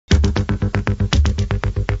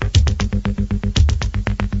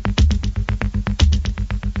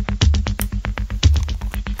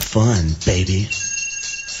fun, baby.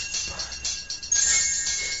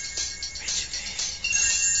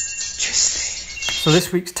 So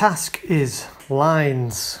this week's task is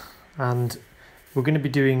lines, and we're going to be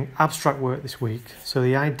doing abstract work this week. So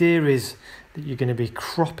the idea is that you're going to be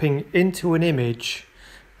cropping into an image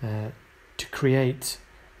to create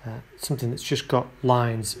something that's just got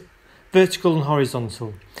lines, vertical and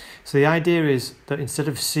horizontal. So the idea is that instead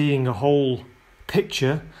of seeing a whole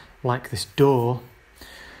picture like this door,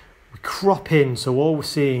 we crop in, so all we're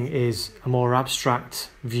seeing is a more abstract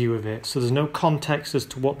view of it. So there's no context as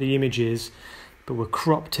to what the image is, but we're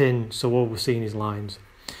cropped in, so all we're seeing is lines.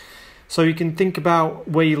 So you can think about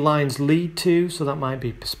where your lines lead to, so that might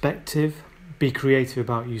be perspective. Be creative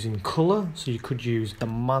about using colour, so you could use the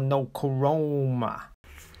monochrome.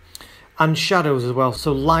 And shadows as well,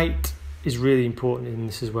 so light is really important in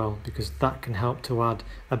this as well, because that can help to add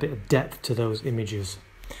a bit of depth to those images.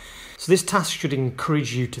 So this task should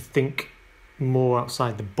encourage you to think more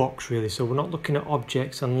outside the box, really. So we're not looking at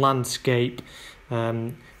objects and landscape.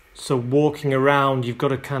 So walking around, you've got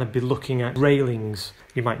to kind of be looking at railings.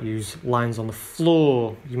 You might use lines on the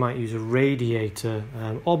floor, you might use a radiator,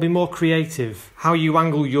 or be more creative. How you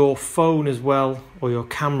angle your phone as well, or your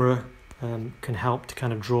camera, can help to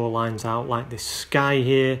kind of draw lines out, like this sky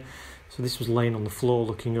here. So this was laying on the floor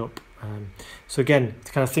looking up. So again,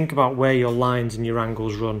 to kind of think about where your lines and your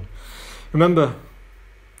angles run. Remember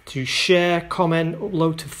to share, comment,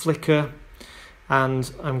 upload to Flickr, and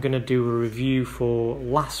I'm going to do a review for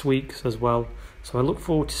last week's as well. So I look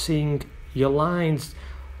forward to seeing your lines.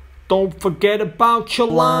 Don't forget about your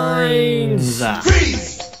lines.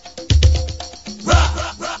 Freeze!